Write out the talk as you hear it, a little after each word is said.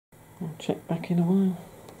I'll check back in a while.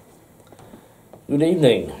 Good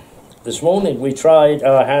evening. This morning we tried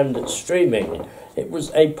our hand at streaming. It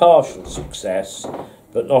was a partial success,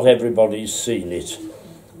 but not everybody's seen it.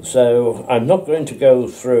 So I'm not going to go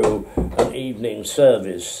through an evening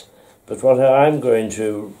service, but what I'm going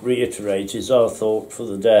to reiterate is our thought for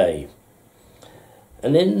the day.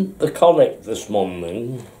 And in the collect this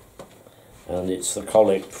morning, and it's the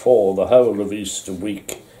collect for the whole of Easter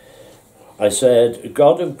week, I said,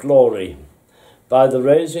 God of glory, by the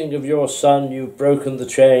raising of your Son, you've broken the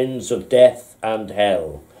chains of death and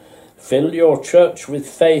hell. Fill your church with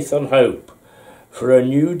faith and hope, for a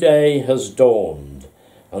new day has dawned,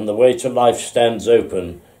 and the way to life stands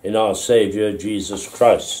open in our Saviour Jesus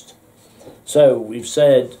Christ. So we've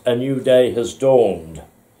said a new day has dawned,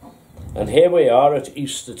 and here we are at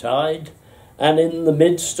Eastertide, and in the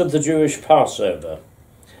midst of the Jewish Passover,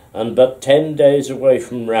 and but 10 days away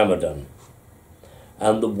from Ramadan.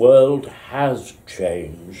 And the world has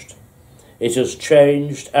changed. It has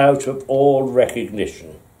changed out of all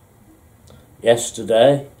recognition.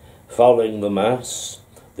 Yesterday, following the Mass,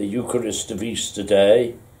 the Eucharist of Easter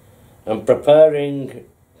Day, and preparing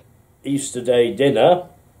Easter Day dinner,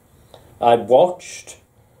 I watched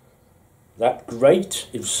that great,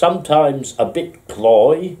 if sometimes a bit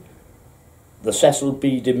cloy, the Cecil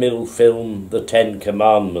B. DeMille film, The Ten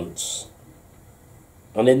Commandments.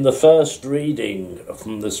 And in the first reading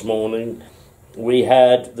from this morning, we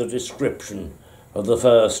had the description of the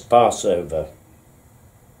first Passover.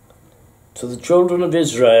 To the children of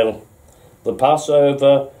Israel, the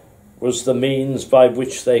Passover was the means by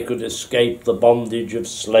which they could escape the bondage of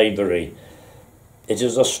slavery. It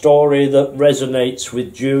is a story that resonates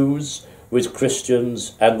with Jews, with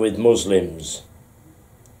Christians, and with Muslims.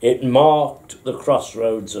 It marked the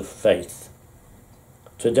crossroads of faith.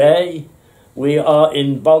 Today, we are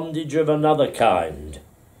in bondage of another kind,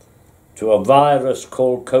 to a virus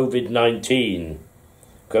called COVID-19,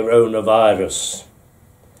 coronavirus.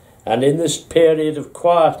 And in this period of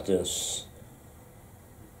quietness,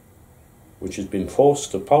 which has been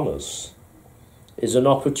forced upon us, is an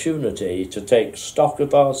opportunity to take stock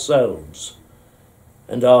of ourselves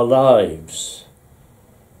and our lives.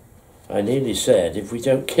 I nearly said, if we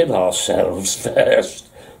don't kill ourselves first,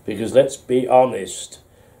 because let's be honest,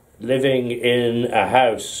 living in a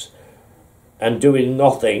house and doing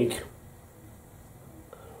nothing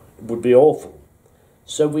would be awful.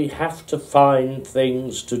 So we have to find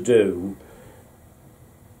things to do,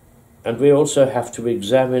 and we also have to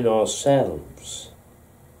examine ourselves.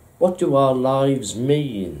 What do our lives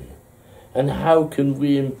mean? And how can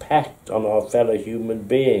we impact on our fellow human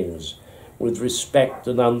beings with respect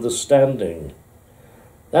and understanding?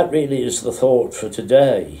 That really is the thought for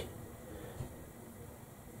today.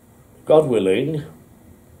 God willing,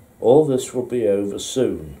 all this will be over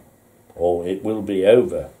soon, or it will be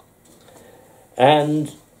over.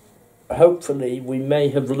 And hopefully we may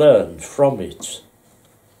have learned from it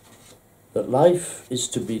that life is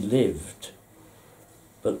to be lived,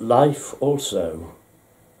 but life also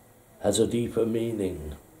has a deeper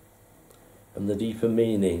meaning. And the deeper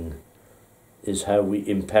meaning is how we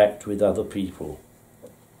impact with other people.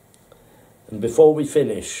 And before we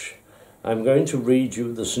finish, I'm going to read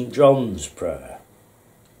you the St. John's prayer.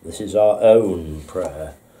 This is our own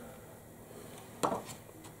prayer.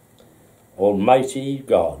 Almighty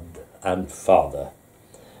God and Father,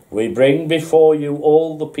 we bring before you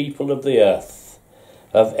all the people of the earth,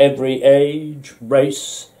 of every age,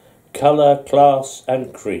 race, colour, class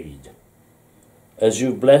and creed. As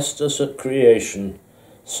you blessed us at creation,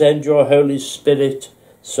 send your Holy Spirit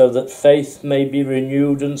so that faith may be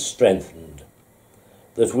renewed and strengthened,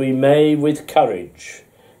 that we may with courage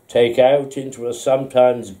take out into a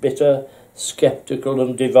sometimes bitter, sceptical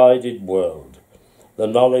and divided world the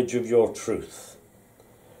knowledge of your truth,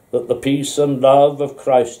 that the peace and love of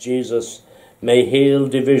Christ Jesus may heal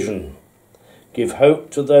division, give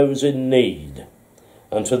hope to those in need,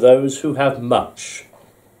 and to those who have much,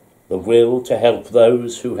 the will to help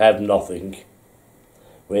those who have nothing.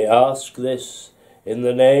 We ask this in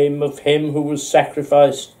the name of him who was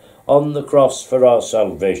sacrificed on the cross for our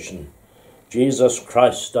salvation, Jesus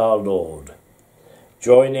Christ our Lord.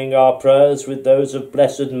 Joining our prayers with those of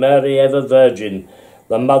Blessed Mary, ever Virgin,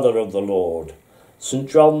 the Mother of the Lord, St.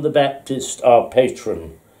 John the Baptist, our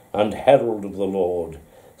patron and herald of the Lord,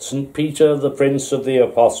 St. Peter, the Prince of the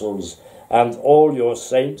Apostles, and all your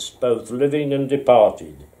saints, both living and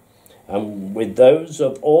departed, and with those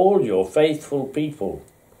of all your faithful people.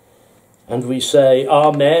 And we say,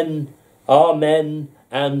 Amen, Amen,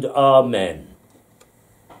 and Amen.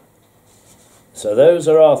 So those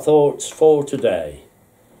are our thoughts for today.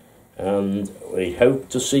 and we hope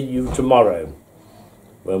to see you tomorrow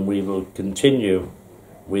when we will continue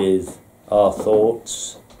with our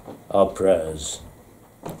thoughts, our prayers.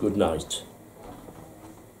 Good night.